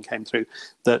Justin came through,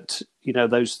 that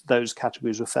those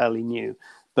categories were fairly new.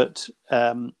 But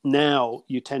now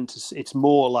you tend to, it's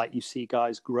more like you see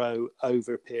guys grow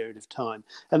over a period of time,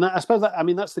 and I suppose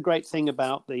that's the great thing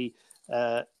about the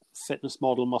fitness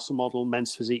model, muscle model,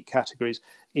 men's physique categories,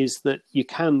 is that you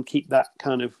can keep that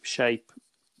kind of shape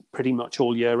pretty much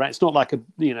all year round. It's not like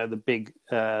the big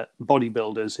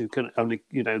bodybuilders who can only,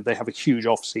 they have a huge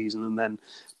off season and then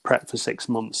prep for 6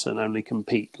 months and only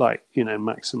compete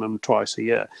maximum twice a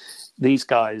year. These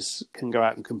guys can go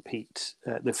out and compete.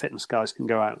 The fitness guys can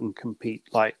go out and compete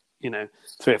 3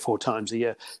 or 4 times a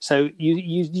year. So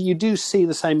you do see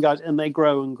the same guys, and they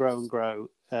grow and grow and grow,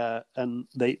 and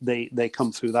they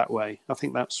come through that way. I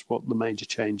think that's what the major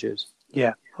change is.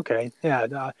 Yeah. Okay. Yeah.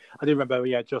 No, I do remember.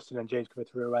 Yeah, Justin and James coming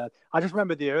through. I just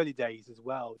remember the early days as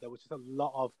well. There was just a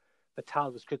lot of the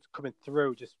talent was coming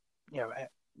through. Just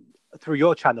through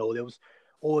your channel, there was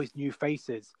always new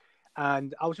faces,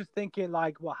 and I was just thinking,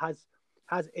 what has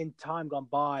in time gone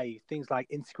by, things like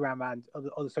Instagram and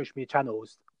other social media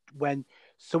channels, when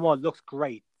someone looks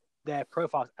great, their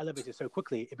profile's elevated so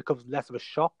quickly, it becomes less of a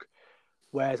shock.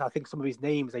 Whereas I think some of these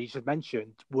names that you just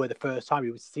mentioned were the first time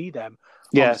you would see them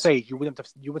on stage. You wouldn't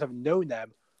have known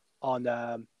them on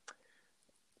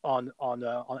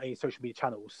any social media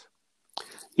channels.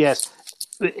 Yes.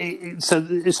 So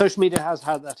social media has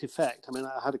had that effect. I mean,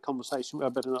 I had a conversation, I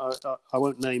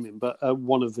won't name him, but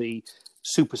one of the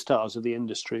superstars of the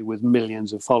industry with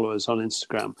millions of followers on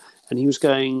Instagram, and he was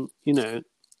going,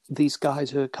 these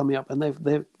guys are coming up and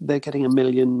they're getting 1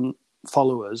 million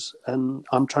followers, and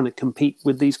I'm trying to compete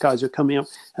with these guys who are coming up,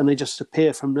 and they just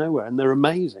appear from nowhere, and they're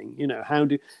amazing.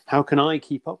 How can I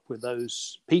keep up with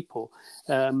those people?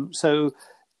 So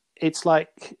it's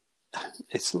like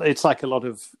a lot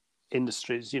of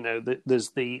industries. There's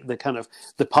the kind of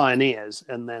the pioneers,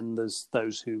 and then there's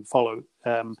those who follow.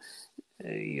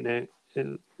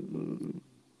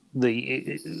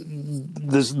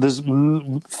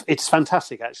 It's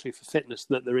fantastic actually for fitness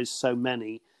that there is so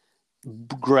many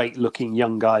great looking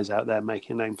young guys out there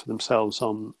making a name for themselves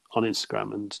on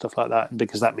Instagram and stuff like that,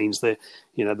 because that means the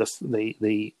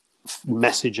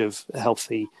message of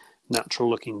healthy, natural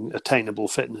looking, attainable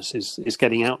fitness is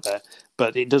getting out there.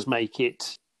 But it does make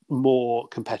it more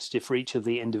competitive for each of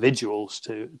the individuals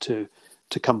to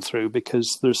come through,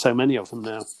 because there's so many of them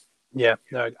now. Yeah,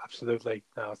 no, absolutely.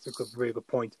 No, that's a really good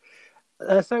point.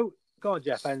 So go on,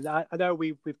 Jeff. And I know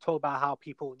we've talked about how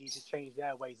people need to change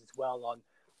their ways as well on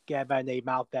getting their name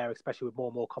out there, especially with more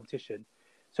and more competition.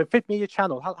 So Fit Media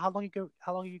Channel, how long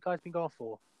have you guys been going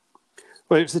for?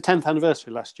 Well, it was the 10th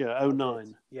anniversary last year,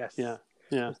 2009. Yes.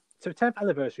 Yeah. So 10th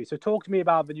anniversary. So talk to me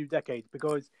about the new decade,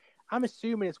 because I'm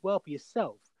assuming as well for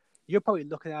yourself, you're probably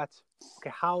looking at,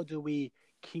 okay, how do we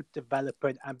keep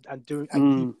developing and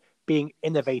keep being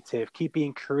innovative, keep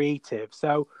being creative?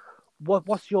 So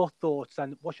what's your thoughts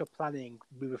and what's your planning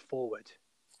moving forward?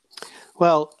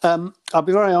 Well, I'll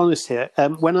be very honest here.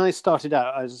 When I started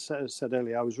out, as I said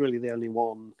earlier, I was really the only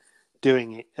one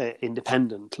doing it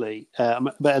independently.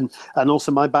 And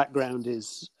also my background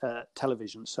is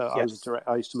television. So yes.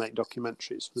 I used to make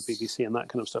documentaries for the BBC and that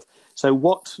kind of stuff. So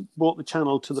what brought the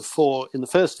channel to the fore in the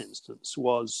first instance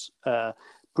was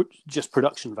just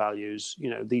production values.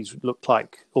 These looked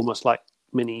almost like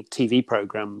mini TV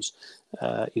programs.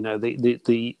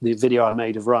 The video I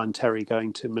made of Ryan Terry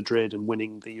going to Madrid and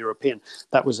winning the European,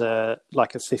 that was a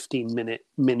 15-minute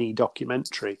mini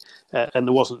documentary, and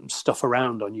there wasn't stuff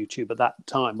around on YouTube at that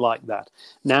time like that.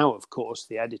 Now, of course,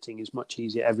 the editing is much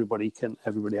easier. Everybody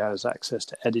has access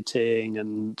to editing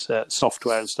and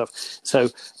software and stuff. So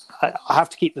I have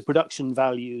to keep the production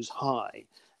values high.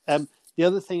 The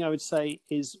other thing I would say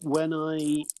is, when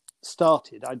I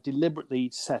started, I deliberately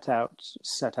set out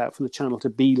for the channel to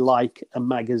be like a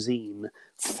magazine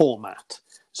format.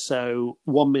 So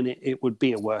 1 minute it would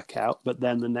be a workout, but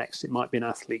then the next it might be an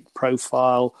athlete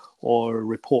profile or a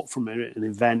report from an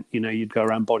event. You'd go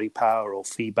around Body Power or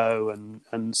FIBO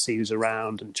and see who's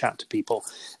around and chat to people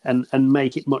and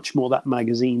make it much more that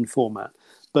magazine format.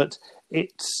 But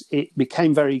it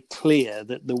became very clear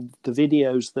that the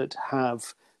videos that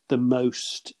have the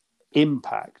most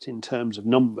impact in terms of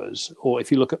numbers, or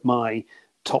if you look at my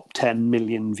top 10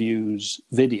 million views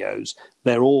videos,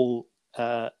 they're all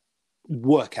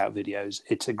workout videos.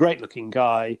 It's a great looking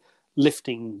guy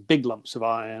lifting big lumps of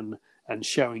iron and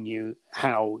showing you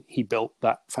how he built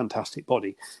that fantastic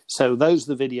body. So those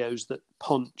are the videos that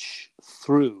punch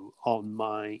through on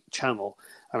my channel.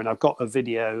 I mean, I've got a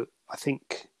video, I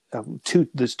think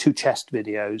there's two chest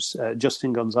videos,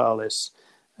 Justin Gonzalez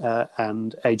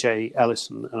and AJ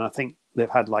Ellison, and I think they've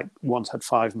had one's had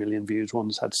 5 million views,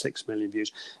 one's had 6 million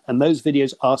views, and those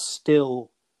videos are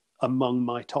still among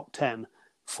my top 10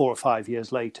 4 or 5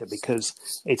 years later, because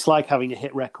it's like having a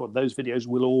hit record. Those videos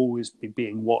will always be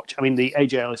being watched. I mean, the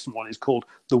AJ Ellison one is called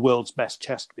the world's best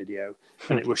chest video,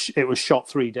 and it was shot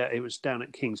 3 days. It was down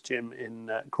at King's Gym in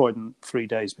Croydon 3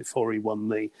 days before he won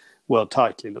the world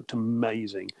title. It looked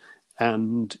amazing.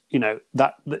 And, you know,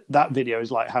 that video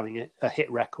is like having a hit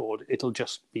record. It'll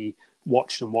just be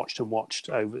watched and watched and watched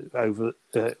over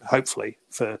hopefully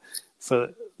for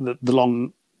the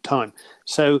long time.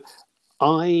 So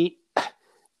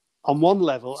on one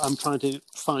level, I'm trying to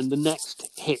find the next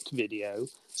hit video.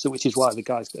 So, which is why the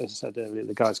guy's, as I said earlier,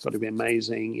 the guy's got to be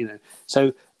amazing, you know.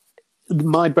 So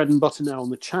my bread and butter now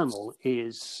on the channel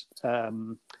is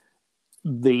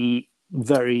the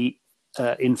very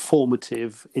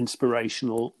informative,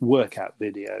 inspirational workout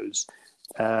videos,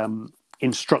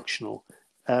 instructional,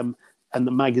 and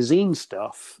the magazine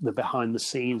stuff, the behind the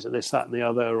scenes of this, that, and the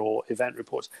other, or event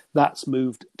reports. That's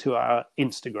moved to our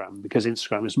Instagram, because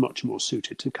Instagram is much more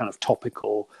suited to kind of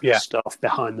topical stuff,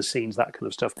 behind the scenes, that kind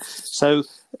of stuff. So,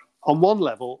 on one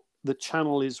level, the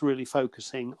channel is really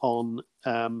focusing on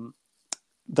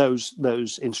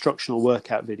those instructional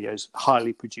workout videos,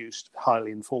 highly produced,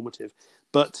 highly informative.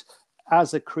 But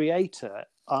as a creator,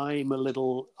 I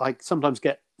sometimes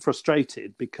get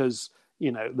frustrated because,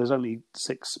 you know, there's only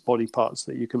 6 body parts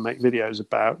that you can make videos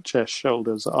about: chest,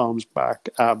 shoulders, arms, back,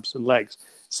 abs, and legs.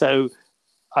 So,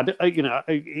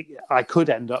 I could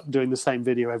end up doing the same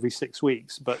video every 6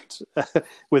 weeks, but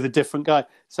with a different guy.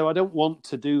 So I don't want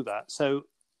to do that. So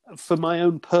for my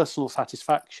own personal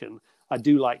satisfaction, I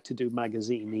do like to do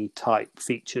magazine-y type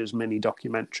features, mini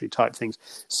documentary type things.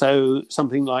 So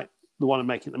something like the one I'm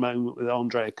making at the moment with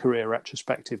Andre, a career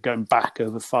retrospective, going back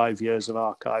over 5 years of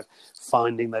archive,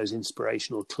 finding those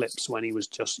inspirational clips when he was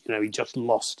just, you know, he just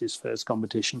lost his first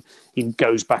competition. He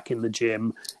goes back in the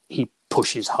gym, he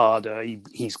pushes harder,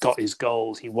 he's got his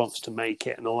goals, he wants to make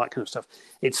it, and all that kind of stuff.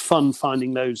 It's fun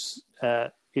finding those,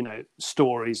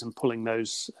 stories and pulling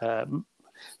those.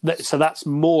 So that's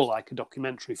more like a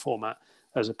documentary format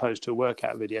as opposed to a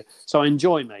workout video. So I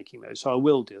enjoy making those, so I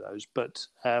will do those, but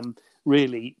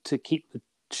really, to keep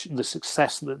the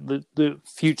success, the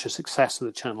future success of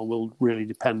the channel will really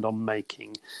depend on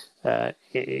making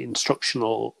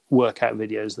instructional workout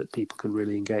videos that people can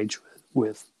really engage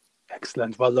with.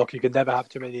 Excellent. Well, look, you can never have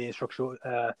too many instructional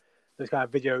those kind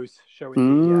of videos showing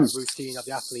the routine of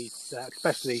the athletes,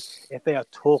 especially if they are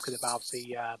talking about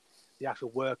the actual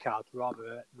workout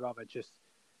rather just,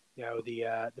 you know,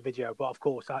 the video. But of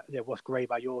course, what's great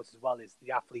about yours as well is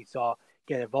the athletes are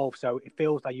getting involved, so it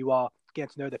feels like you are getting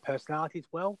to know their personality as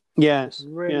well. Yes, it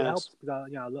really helps. Because,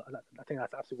 I think that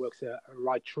absolutely works a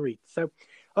right treat. So,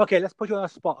 okay, let's put you on a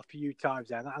spot a few times.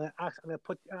 Then I'm going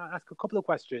to ask a couple of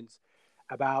questions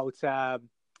about the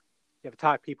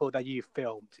type of people that you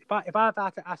filmed. If I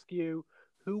had to ask you,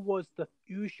 who's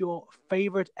your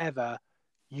favorite ever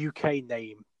UK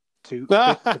name to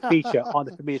feature on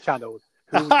the Premiere channel?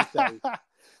 Who would you say?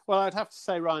 Well, I'd have to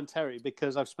say Ryan Terry,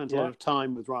 because I've spent a lot of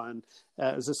time with Ryan.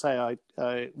 As I say,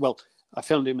 I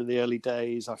filmed him in the early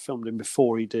days. I filmed him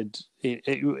before he did.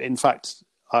 In fact,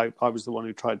 I was the one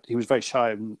who tried. He was very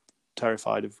shy and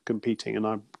terrified of competing, and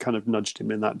I kind of nudged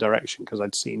him in that direction because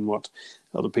I'd seen what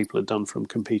other people had done from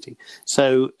competing.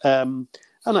 So, and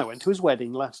I went to his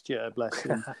wedding last year, bless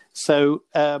him. So,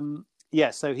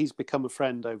 so he's become a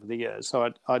friend over the years. So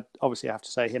I'd obviously have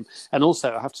to say him. And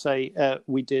also I have to say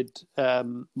we did,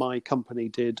 my company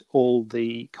did all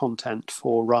the content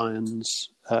for Ryan's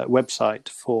website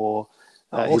for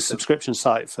his subscription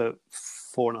site for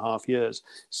 4.5 years.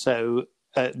 So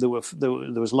there was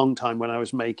a long time when I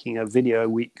was making a video a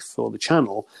week for the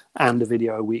channel and a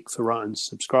video a week for Ryan's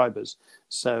subscribers.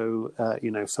 So,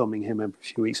 filming him every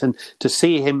few weeks. And to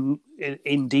see him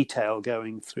in detail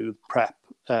going through prep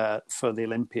for the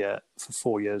Olympia for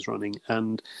 4 years running,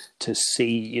 and to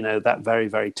see, that very,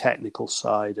 very technical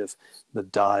side of the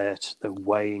diet, the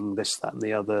weighing, this, that, and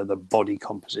the other, the body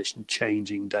composition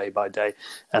changing day by day,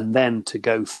 and then to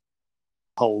go through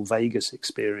the whole Vegas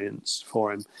experience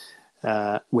for him,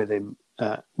 with him,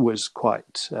 was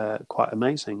quite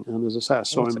amazing. And as I say, I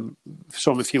saw him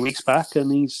a few weeks back,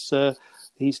 and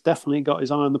he's definitely got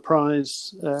his eye on the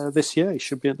prize this year. He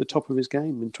should be at the top of his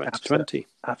game in 2020.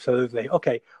 Absolutely.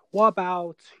 Okay. What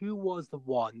about who was the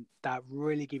one that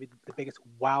really gave you the biggest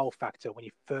wow factor when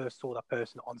you first saw that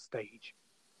person on stage?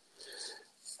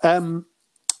 I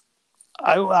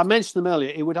mentioned them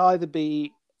earlier. It would either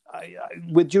be,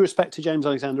 with due respect to James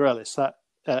Alexander-Ellis, that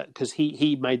because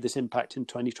he made this impact in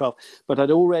 2012, but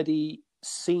I'd already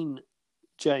seen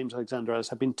James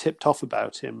Alexander-Ellis. I'd been tipped off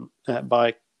about him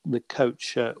by the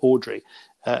coach Audrey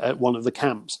at one of the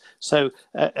camps. So,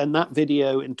 and that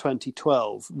video in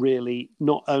 2012 really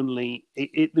not only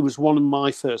it was one of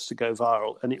my first to go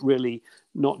viral, and it really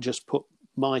not just put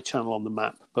my channel on the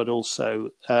map, but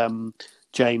also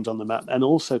James on the map, and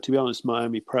also, to be honest,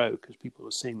 Miami Pro, because people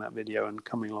were seeing that video and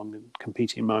coming along and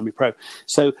competing in Miami Pro.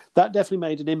 So that definitely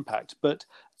made an impact. But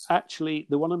actually,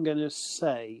 the one I'm going to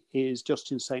say is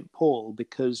Justin St. Paul,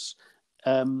 because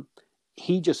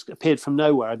he just appeared from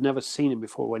nowhere. I'd never seen him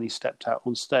before when he stepped out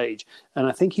on stage. And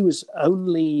I think he was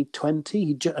only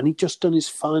 20, and he'd just done his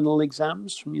final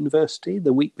exams from university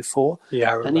the week before.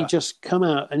 Yeah, and he just come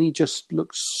out, and he just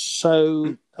looked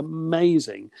so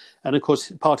amazing. And of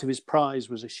course, part of his prize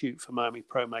was a shoot for Miami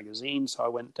Pro magazine. So I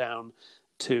went down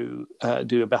to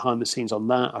do a behind the scenes on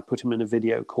that. I put him in a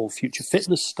video called Future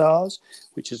Fitness Stars,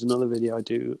 which is another video I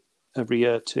do every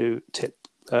year to tip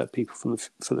people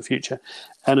for the future.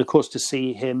 And of course, to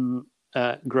see him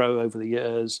grow over the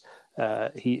years,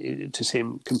 to see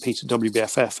him compete at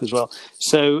WBFF as well.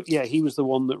 So yeah, he was the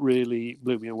one that really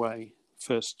blew me away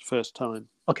first time.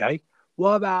 Okay.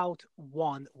 What about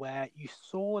one where you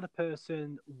saw the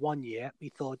person 1 year, you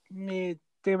thought, didn't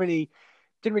really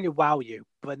wow you,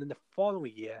 but then the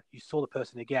following year you saw the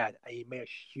person again and you made a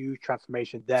huge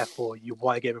transformation, therefore you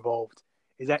want to get involved?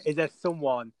 Is there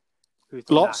someone who's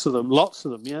lots of them,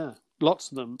 yeah,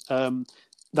 lots of them.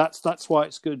 That's why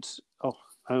it's good.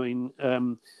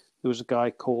 There was a guy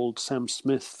called Sam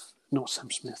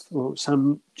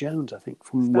Jones, I think,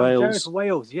 from Wales.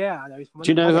 Wales, yeah. I know. Do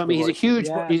you know who I mean? He's a huge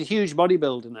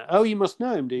bodybuilder now. Oh, you must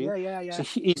know him, do you? Yeah. So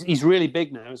he's really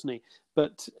big now, isn't he?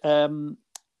 But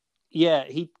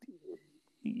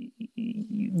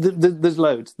there's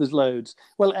loads.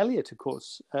 Well, Elliot, of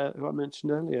course, who I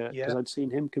mentioned earlier, because I'd seen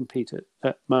him compete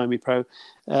at Miami Pro.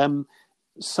 There's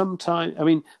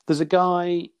a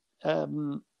guy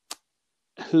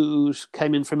who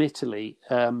came in from Italy.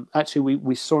 Actually,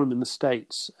 we saw him in the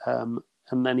States, and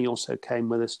then he also came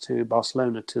with us to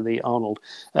Barcelona to the Arnold.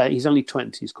 He's only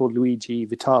 20. He's called Luigi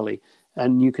Vitali,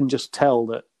 and you can just tell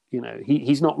that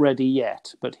he's not ready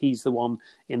yet, but he's the one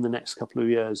in the next couple of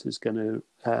years who's going to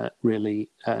really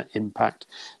impact.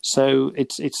 So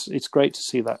it's great to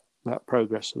see that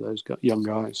progress of those young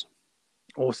guys.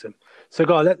 Awesome. So,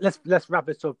 guys, let's wrap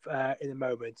this up in a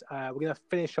moment. We're going to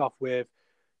finish off with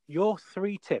your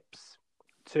 3 tips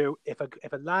to if a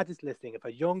lad is listening, if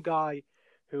a young guy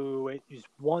who just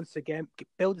wants to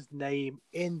build his name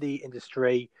in the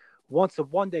industry, wants to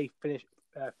one day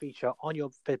feature on your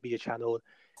Fit Media channel,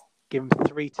 give him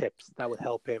 3 tips that would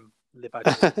help him live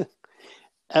out.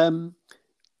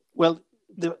 Well,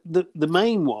 the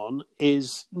main one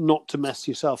is not to mess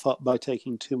yourself up by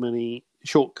taking too many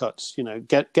shortcuts.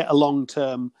 Get a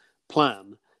long-term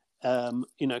plan.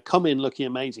 Come in looking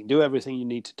amazing, do everything you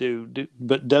need to do,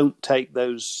 but don't take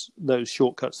those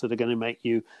shortcuts that are going to make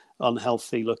you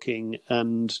unhealthy looking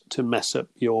and to mess up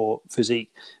your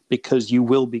physique, because you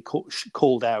will be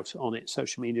called out on it.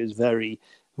 Social media is very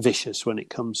vicious when it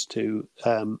comes to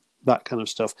that kind of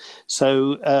stuff.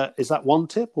 So is that 1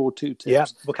 tip or 2 tips? Yeah,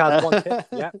 we'll count 1 tip.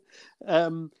 Yeah.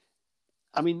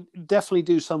 Definitely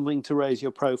do something to raise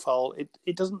your profile.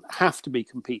 It doesn't have to be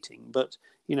competing, but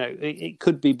it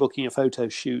could be booking a photo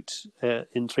shoot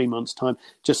in 3 months' time.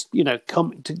 Just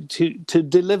come to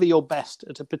deliver your best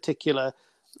at a particular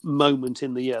moment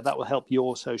in the year. That will help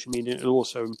your social media. It'll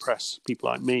also impress people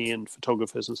like me and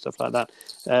photographers and stuff like that.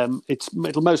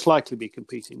 It'll most likely be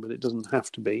competing, but it doesn't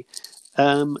have to be.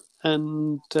 I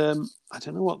don't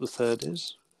know what the third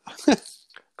is.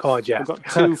 Come on, Jeff. I've got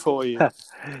 2 for you.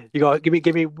 You got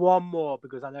give me one more,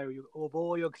 because I know with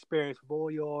all your experience, with all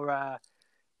your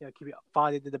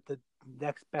finding the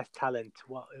next best talent.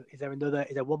 What is there? Is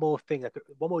there one more thing,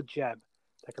 one more gem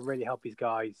that can really help these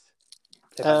guys?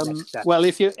 Well,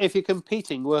 if you're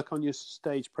competing, work on your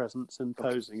stage presence and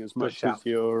posing as much as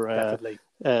your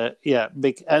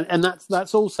big, and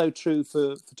that's also true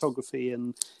for photography.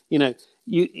 And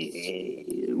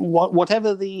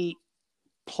whatever the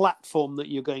platform that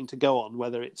you're going to go on,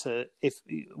 whether it's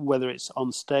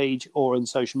on stage or on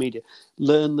social media,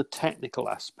 learn the technical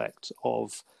aspect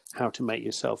of how to make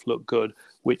yourself look good,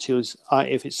 which is,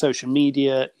 if it's social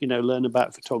media, learn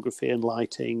about photography and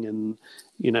lighting, and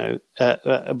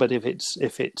but if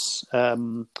it's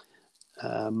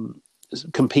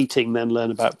competing, then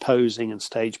learn about posing and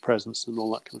stage presence and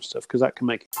all that kind of stuff, because that can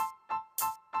make it.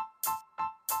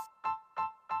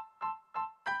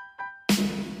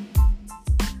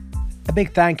 A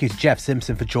big thank you to Jeff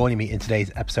Simpson for joining me in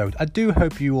today's episode. I do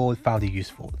hope you all found it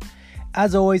useful.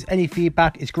 As always, any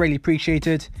feedback is greatly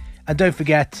appreciated. And don't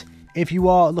forget, if you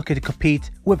are looking to compete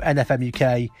with NFM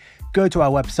UK, go to our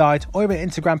website or even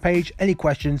Instagram page. Any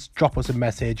questions, drop us a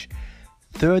message.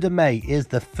 3rd of May is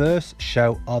the first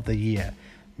show of the year,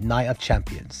 Night of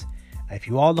Champions. And if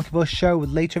you are looking for a show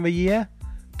later in the year,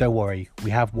 don't worry,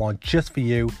 we have one just for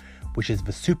you, which is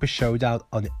the Super Showdown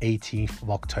on the 18th of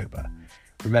October.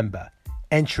 Remember,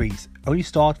 entries only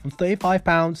start from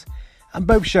 £35, and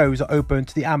both shows are open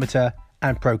to the amateur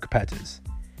and pro competitors.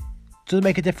 Does it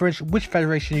make a difference which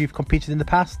federation you've competed in the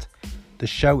past? The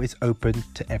show is open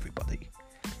to everybody.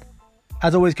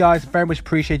 As always, guys, very much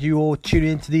appreciate you all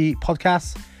tuning into the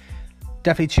podcast.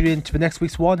 Definitely tune in to the next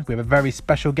week's one. We have a very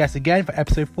special guest again for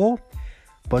episode 4.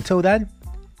 But until then,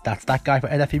 that's that guy for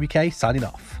NFM UK signing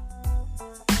off.